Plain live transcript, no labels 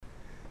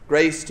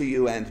Grace to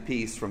you and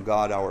peace from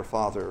God our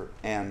Father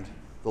and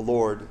the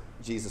Lord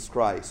Jesus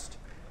Christ.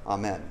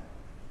 Amen.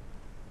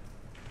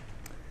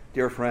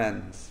 Dear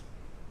friends,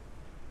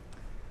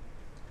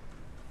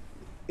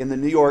 in the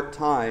New York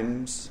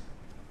Times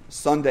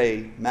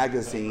Sunday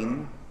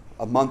magazine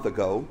a month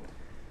ago,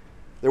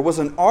 there was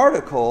an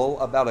article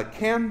about a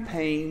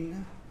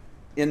campaign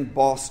in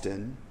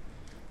Boston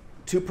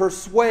to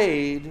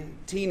persuade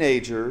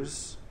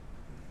teenagers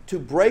to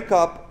break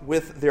up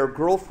with their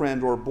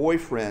girlfriend or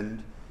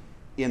boyfriend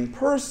in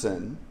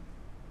person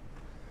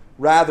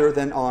rather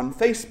than on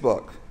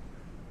Facebook.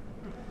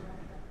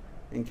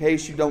 In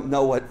case you don't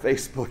know what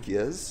Facebook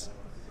is,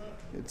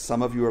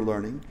 some of you are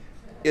learning,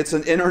 it's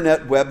an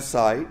internet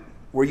website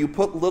where you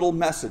put little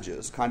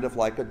messages, kind of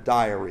like a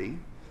diary,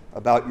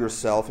 about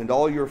yourself, and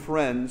all your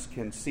friends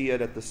can see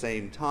it at the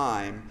same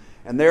time,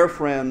 and their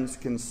friends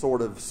can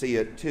sort of see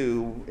it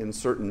too in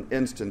certain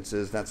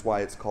instances. That's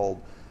why it's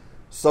called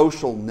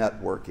social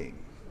networking.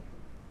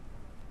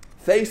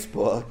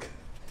 Facebook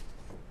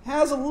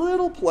has a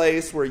little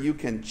place where you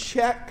can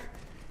check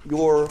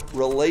your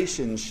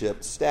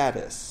relationship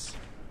status.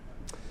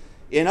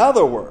 In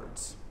other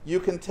words, you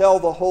can tell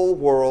the whole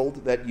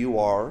world that you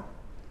are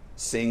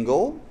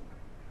single,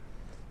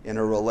 in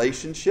a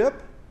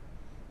relationship,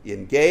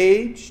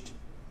 engaged,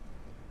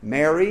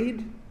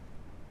 married.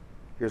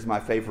 Here's my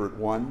favorite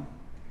one.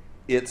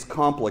 It's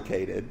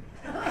complicated.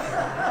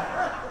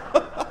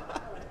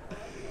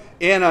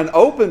 In an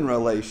open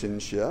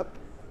relationship,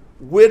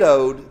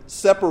 widowed,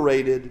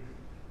 separated,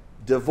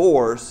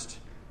 divorced,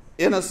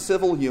 in a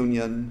civil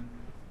union,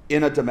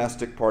 in a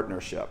domestic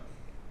partnership.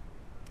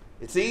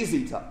 It's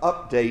easy to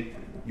update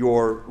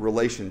your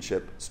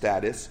relationship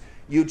status.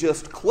 You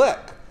just click,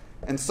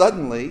 and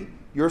suddenly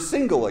you're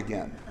single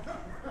again.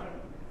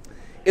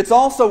 It's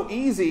also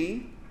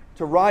easy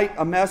to write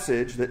a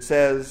message that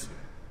says,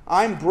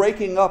 I'm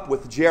breaking up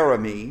with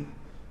Jeremy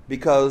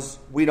because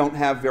we don't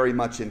have very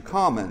much in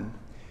common,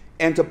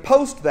 and to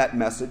post that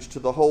message to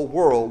the whole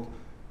world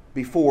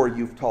before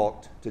you've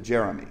talked to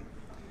Jeremy.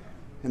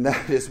 And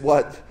that is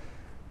what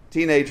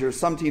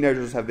some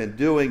teenagers have been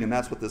doing, and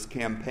that's what this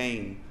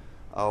campaign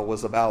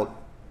was about,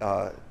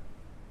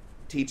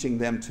 teaching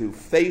them to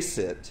face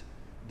it,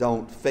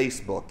 don't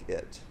Facebook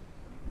it.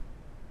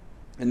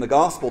 In the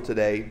gospel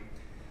today,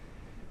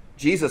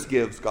 Jesus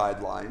gives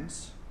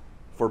guidelines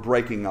for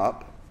breaking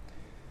up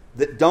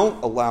that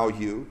don't allow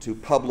you to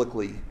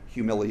publicly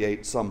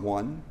humiliate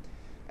someone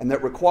and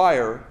that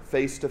require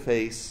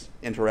face-to-face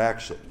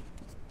interaction.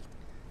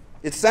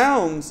 It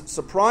sounds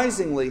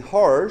surprisingly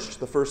harsh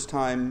the first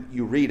time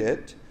you read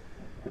it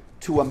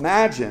to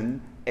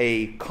imagine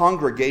a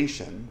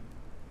congregation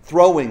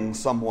throwing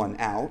someone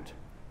out,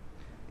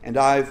 and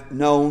I've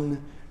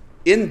known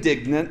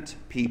indignant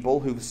people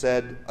who've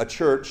said a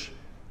church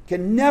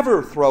can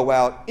never throw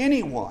out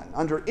anyone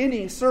under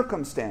any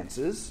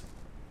circumstances.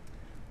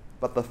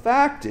 But the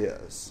fact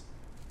is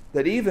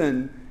that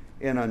even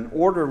in an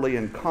orderly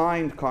and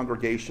kind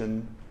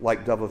congregation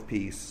like Dove of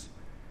Peace,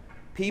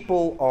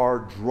 people are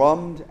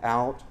drummed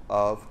out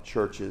of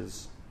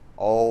churches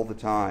all the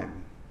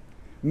time,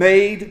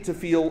 made to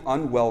feel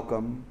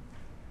unwelcome,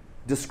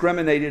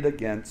 discriminated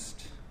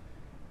against,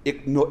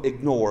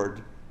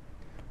 ignored,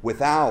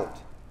 without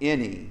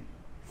any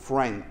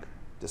frank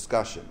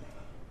discussion,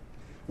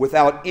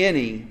 without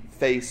any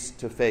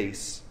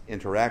face-to-face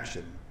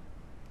interaction.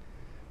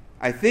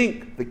 I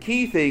think the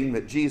key thing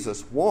that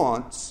Jesus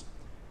wants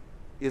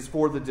is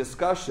for the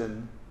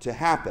discussion to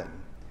happen,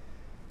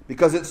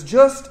 because it's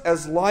just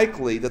as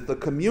likely that the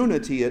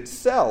community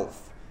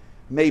itself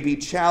may be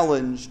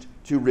challenged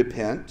to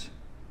repent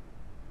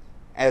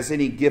as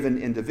any given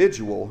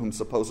individual whom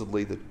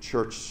supposedly the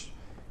church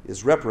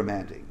is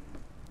reprimanding.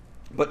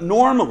 But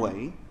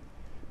normally,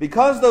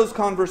 because those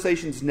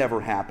conversations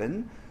never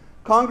happen,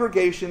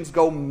 congregations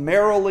go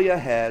merrily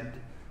ahead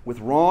with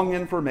wrong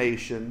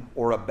information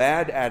or a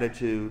bad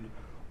attitude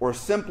or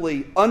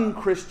simply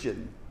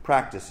unchristian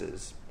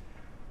practices,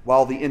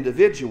 while the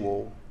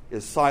individual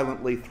is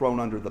silently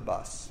thrown under the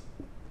bus,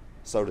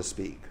 so to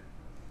speak,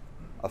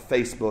 a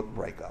Facebook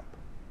breakup.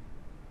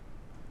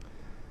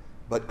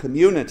 But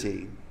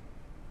community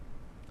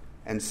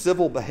and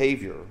civil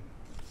behavior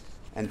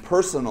and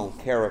personal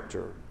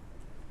character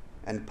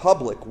and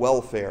public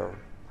welfare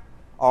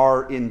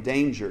are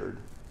endangered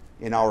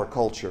in our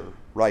culture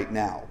right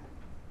now.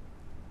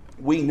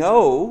 We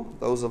know,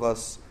 those of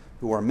us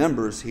who are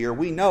members here,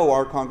 we know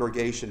our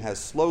congregation has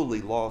slowly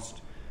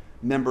lost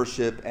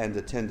membership and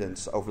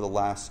attendance over the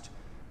last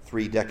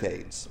 3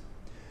 decades.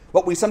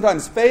 What we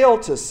sometimes fail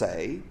to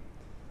say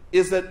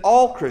is that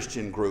all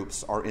Christian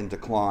groups are in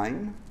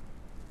decline,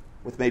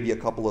 with maybe a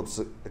couple of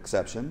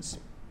exceptions,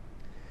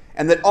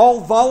 and that all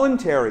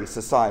voluntary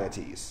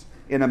societies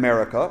in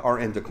America are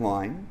in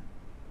decline.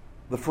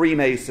 The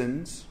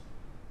Freemasons,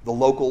 the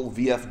local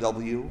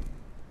VFW,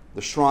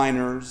 the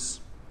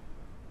Shriners,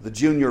 the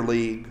Junior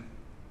League,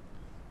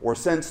 or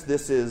since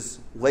this is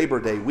Labor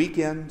Day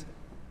weekend,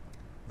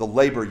 the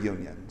labor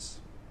unions.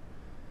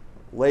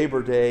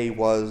 Labor Day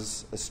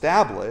was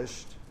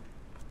established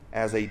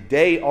as a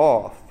day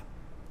off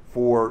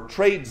for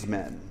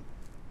tradesmen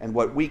and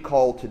what we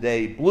call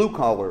today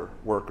blue-collar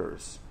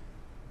workers.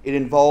 It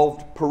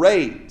involved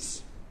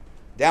parades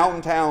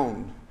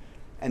downtown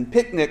and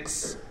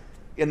picnics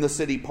in the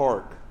city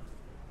park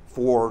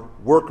for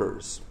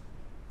workers.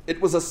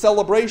 It was a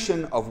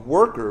celebration of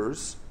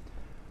workers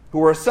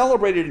who are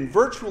celebrated in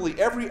virtually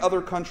every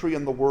other country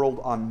in the world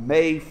on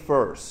May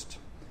 1st.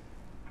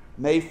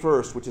 May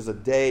 1st, which is a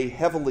day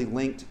heavily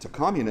linked to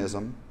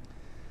communism.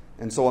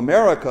 And so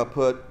America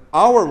put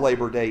our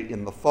Labor Day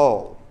in the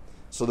fall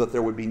so that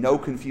there would be no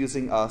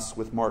confusing us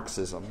with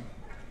Marxism.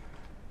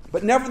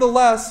 But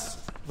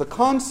nevertheless, the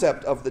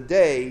concept of the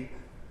day,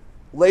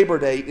 Labor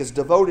Day, is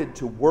devoted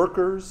to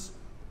workers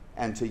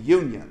and to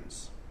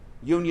unions.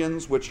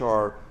 Unions which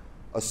are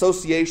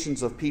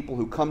associations of people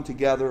who come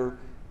together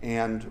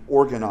and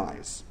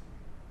organize.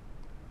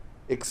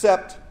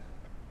 Except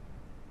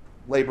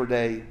Labor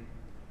Day,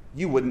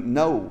 you wouldn't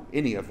know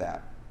any of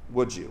that,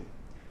 would you?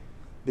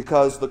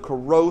 Because the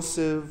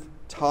corrosive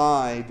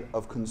tide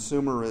of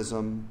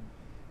consumerism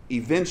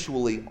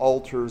eventually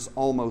alters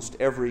almost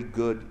every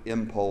good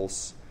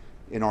impulse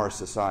in our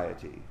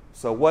society.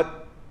 So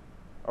what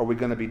are we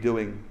going to be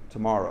doing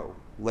tomorrow,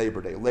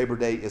 Labor Day? Labor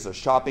Day is a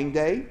shopping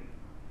day,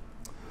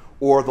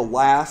 or the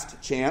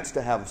last chance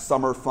to have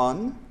summer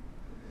fun,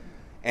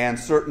 and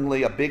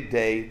certainly a big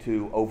day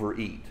to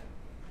overeat.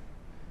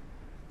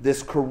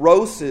 This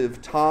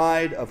corrosive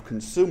tide of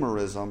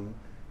consumerism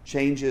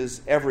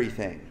changes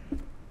everything.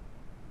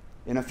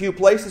 In a few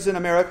places in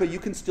America, you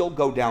can still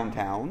go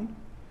downtown.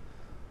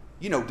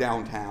 You know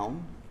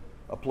downtown,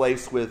 a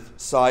place with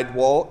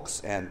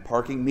sidewalks and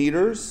parking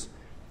meters,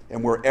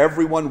 and where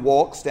everyone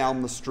walks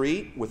down the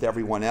street with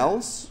everyone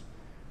else.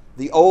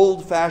 The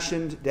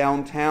old-fashioned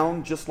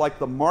downtown, just like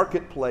the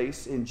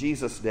marketplace in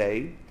Jesus'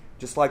 day,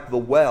 just like the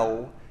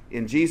well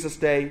in Jesus'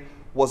 day,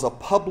 was a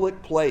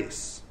public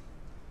place.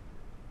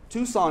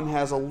 Tucson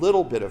has a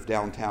little bit of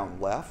downtown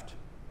left.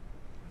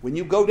 When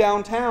you go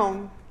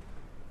downtown,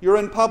 you're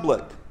in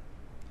public.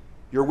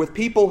 You're with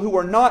people who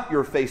are not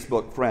your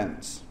Facebook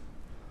friends.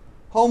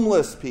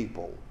 Homeless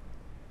people,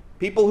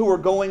 people who are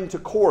going to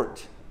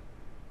court,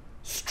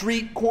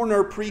 street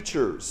corner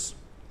preachers,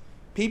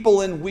 people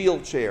in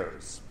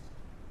wheelchairs,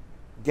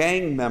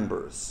 gang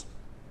members,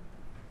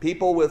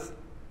 people with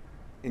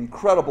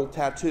incredible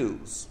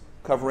tattoos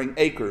covering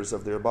acres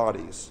of their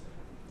bodies.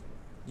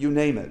 You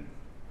name it.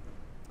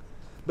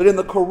 But in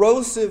the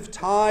corrosive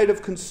tide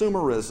of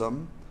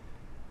consumerism,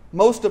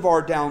 most of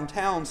our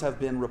downtowns have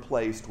been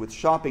replaced with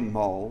shopping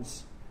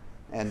malls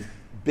and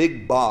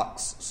big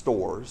box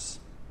stores.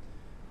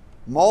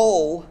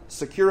 Mall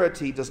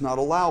security does not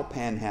allow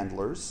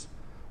panhandlers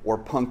or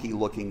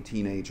punky-looking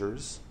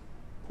teenagers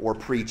or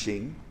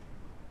preaching.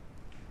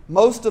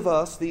 Most of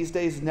us these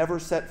days never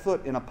set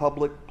foot in a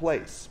public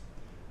place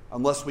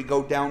unless we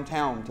go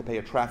downtown to pay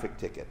a traffic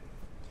ticket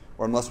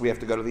or unless we have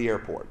to go to the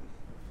airport.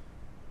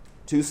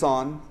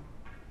 Tucson,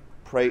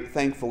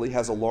 thankfully,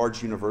 has a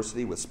large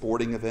university with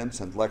sporting events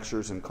and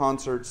lectures and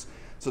concerts,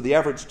 so the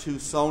average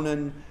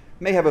Tucsonan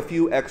may have a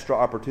few extra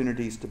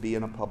opportunities to be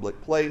in a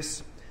public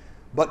place,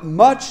 but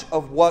much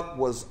of what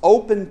was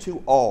open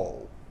to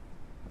all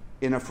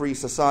in a free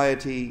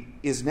society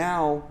is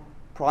now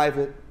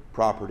private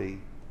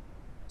property,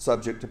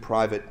 subject to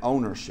private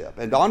ownership.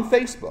 And on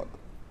Facebook,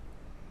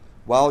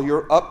 while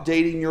you're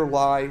updating your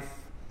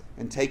life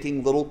and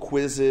taking little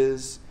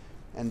quizzes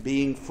and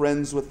being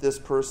friends with this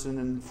person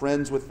and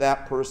friends with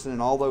that person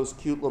and all those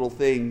cute little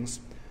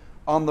things,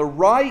 on the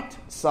right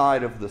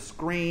side of the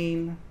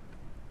screen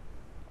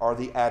are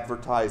the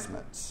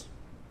advertisements.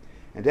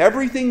 And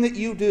everything that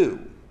you do,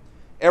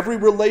 every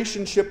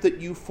relationship that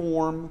you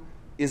form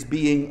is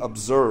being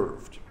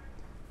observed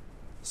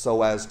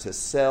so as to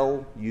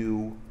sell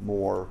you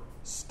more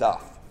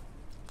stuff.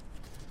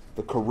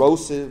 The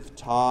corrosive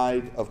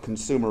tide of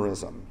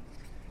consumerism.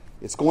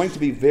 It's going to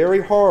be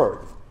very hard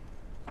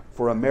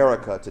for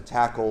America to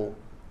tackle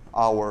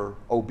our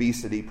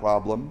obesity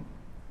problem.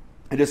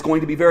 And it's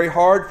going to be very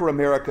hard for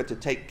America to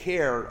take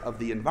care of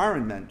the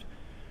environment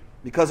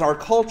because our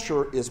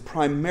culture is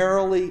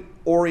primarily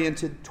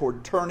oriented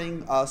toward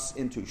turning us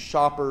into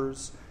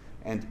shoppers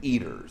and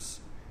eaters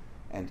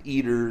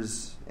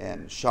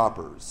and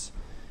shoppers.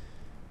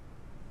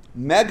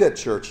 Mega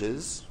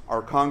churches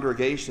are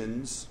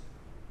congregations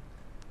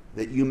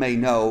that you may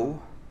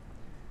know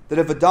that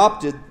have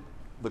adopted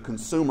the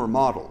consumer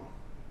model.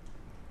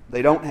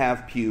 They don't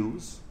have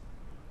pews.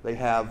 They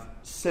have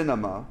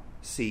cinema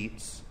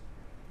seats.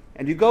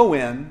 And you go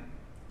in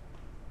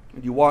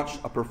and you watch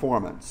a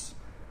performance.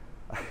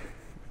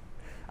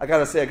 I got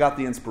to say, I got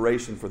the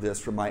inspiration for this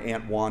from my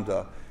Aunt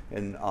Wanda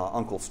and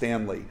Uncle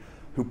Stanley,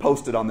 who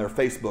posted on their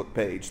Facebook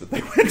page that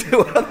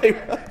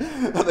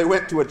they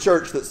went to a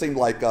church that seemed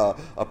like a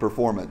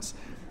performance.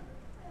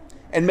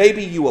 And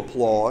maybe you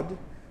applaud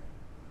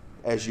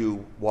as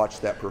you watch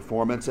that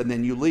performance, and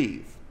then you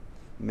leave.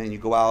 And then you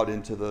go out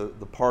into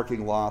the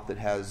parking lot that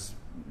has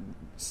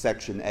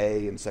Section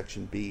A and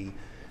Section B.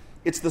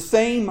 It's the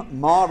same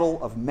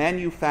model of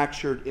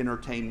manufactured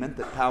entertainment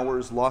that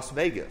powers Las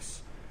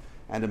Vegas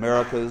and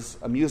America's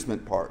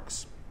amusement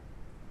parks.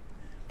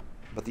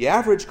 But the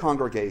average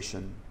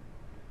congregation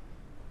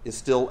is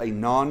still a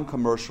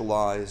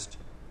non-commercialized,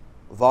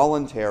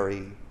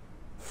 voluntary,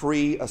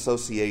 free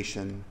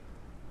association,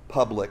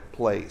 public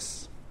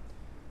place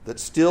that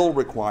still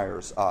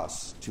requires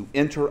us to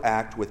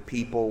interact with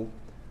people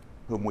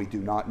whom we do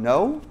not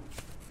know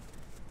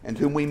and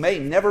whom we may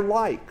never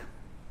like,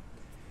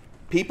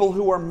 people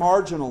who are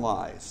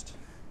marginalized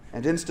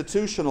and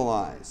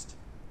institutionalized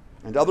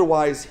and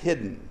otherwise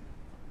hidden,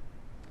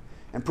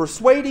 and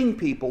persuading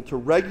people to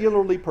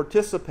regularly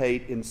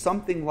participate in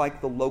something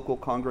like the local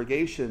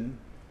congregation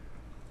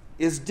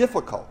is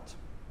difficult.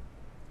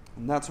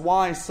 And that's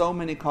why so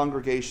many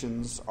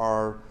congregations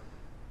are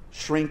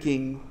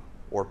shrinking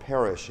or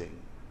perishing.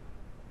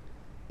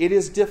 It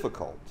is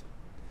difficult,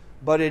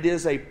 but it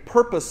is a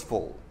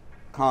purposeful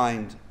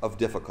kind of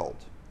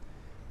difficult.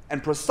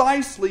 And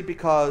precisely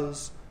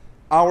because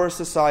our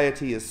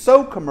society is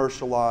so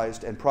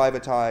commercialized and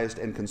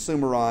privatized and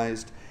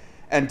consumerized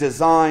and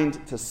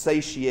designed to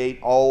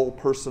satiate all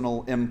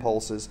personal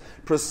impulses,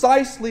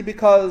 precisely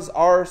because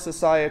our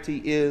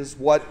society is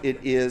what it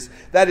is,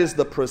 that is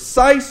the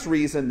precise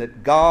reason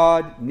that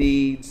God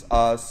needs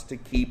us to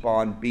keep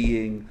on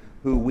being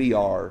who we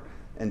are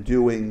and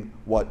doing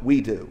what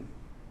we do.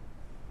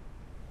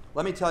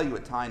 Let me tell you a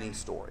tiny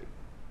story.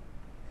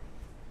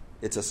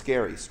 It's a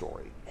scary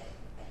story.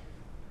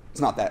 It's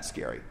not that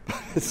scary,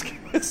 but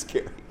it's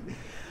scary.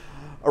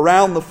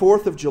 Around the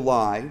 4th of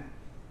July,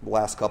 the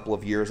last couple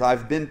of years,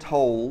 I've been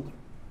told,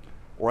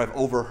 or I've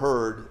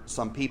overheard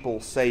some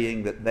people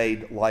saying that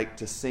they'd like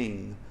to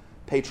sing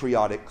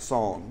patriotic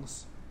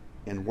songs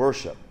in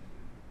worship.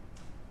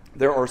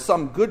 There are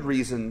some good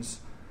reasons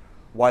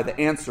why the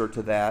answer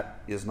to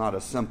that is not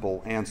a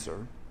simple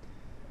answer.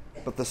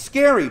 But the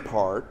scary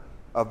part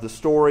of the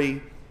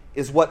story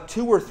is what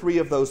 2 or 3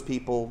 of those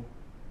people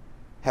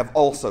have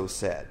also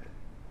said.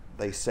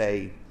 They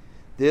say,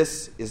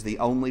 this is the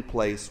only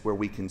place where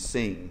we can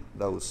sing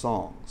those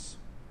songs.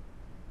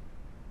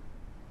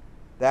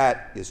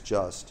 That is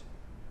just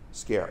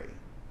scary.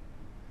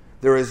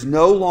 There is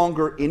no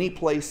longer any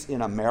place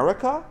in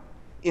America,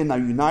 in the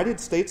United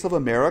States of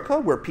America,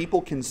 where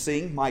people can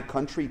sing "My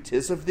Country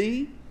 'Tis of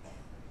Thee"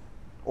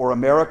 or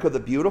 "America the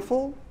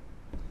Beautiful."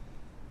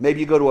 Maybe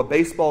you go to a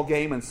baseball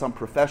game and some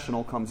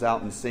professional comes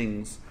out and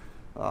sings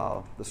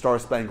the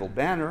Star-Spangled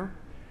Banner,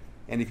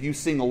 and if you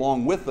sing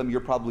along with them,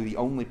 you're probably the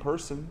only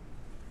person.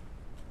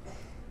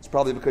 It's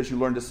probably because you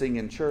learned to sing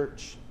in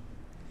church.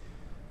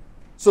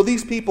 So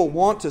these people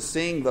want to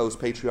sing those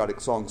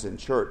patriotic songs in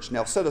church.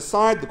 Now, set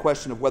aside the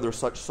question of whether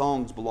such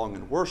songs belong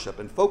in worship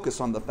and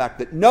focus on the fact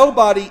that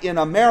nobody in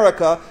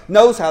America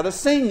knows how to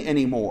sing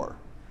anymore,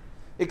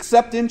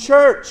 except in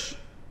church.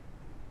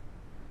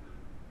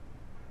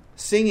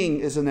 Singing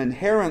is an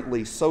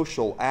inherently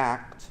social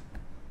act.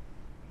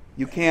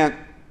 You can't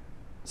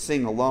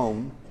sing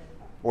alone,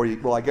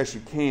 well, I guess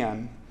you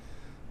can,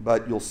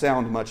 but you'll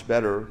sound much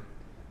better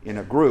in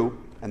a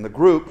group. And the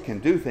group can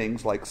do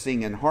things like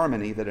sing in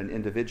harmony that an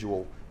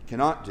individual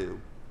cannot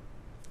do.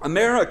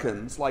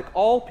 Americans, like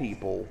all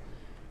people,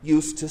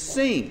 used to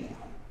sing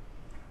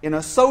in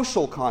a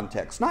social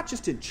context, not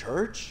just in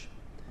church.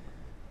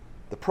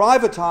 The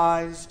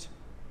privatized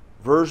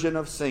version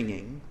of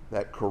singing,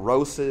 that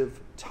corrosive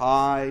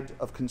tide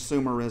of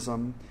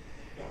consumerism,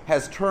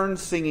 has turned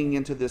singing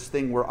into this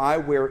thing where I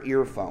wear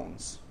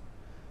earphones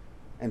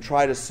and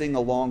try to sing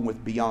along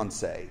with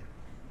Beyonce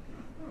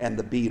and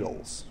the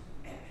Beatles.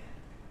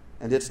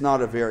 And it's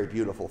not a very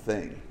beautiful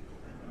thing.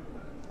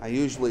 I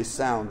usually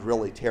sound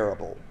really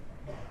terrible.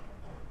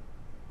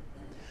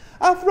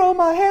 I throw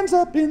my hands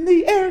up in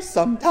the air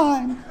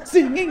sometime,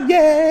 singing,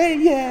 yeah,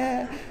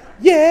 yeah,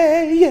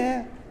 yeah,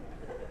 yeah.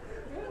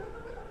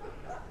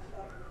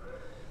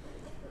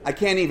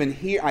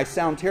 I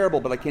sound terrible,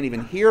 but I can't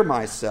even hear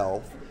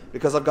myself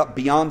because I've got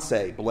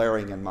Beyonce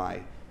blaring in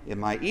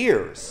my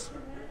ears.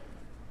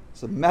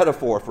 It's a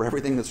metaphor for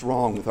everything that's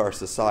wrong with our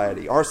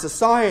society. Our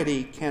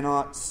society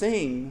cannot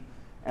sing,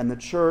 and the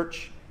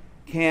church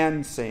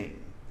can sing.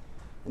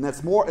 And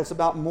it's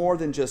about more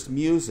than just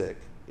music.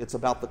 It's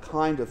about the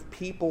kind of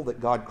people that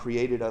God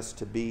created us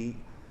to be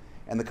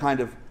and the kind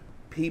of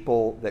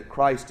people that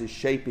Christ is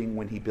shaping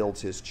when he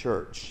builds his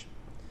church.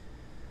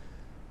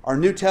 Our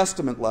New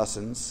Testament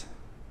lessons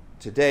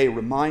today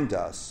remind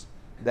us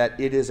that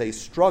it is a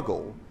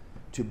struggle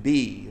to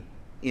be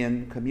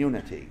in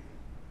community.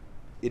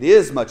 It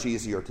is much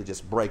easier to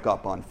just break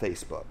up on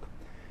Facebook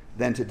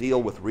than to deal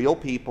with real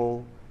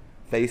people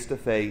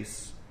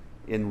face-to-face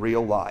in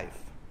real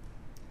life.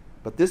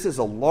 But this is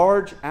a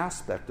large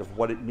aspect of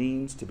what it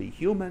means to be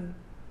human,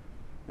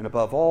 and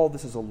above all,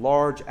 this is a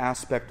large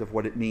aspect of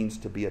what it means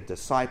to be a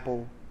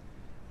disciple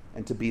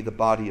and to be the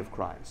body of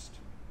Christ.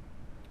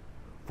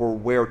 For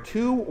where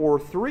 2 or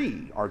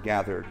 3 are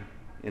gathered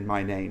in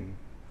my name,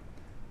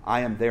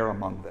 I am there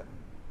among them.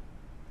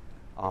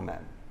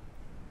 Amen.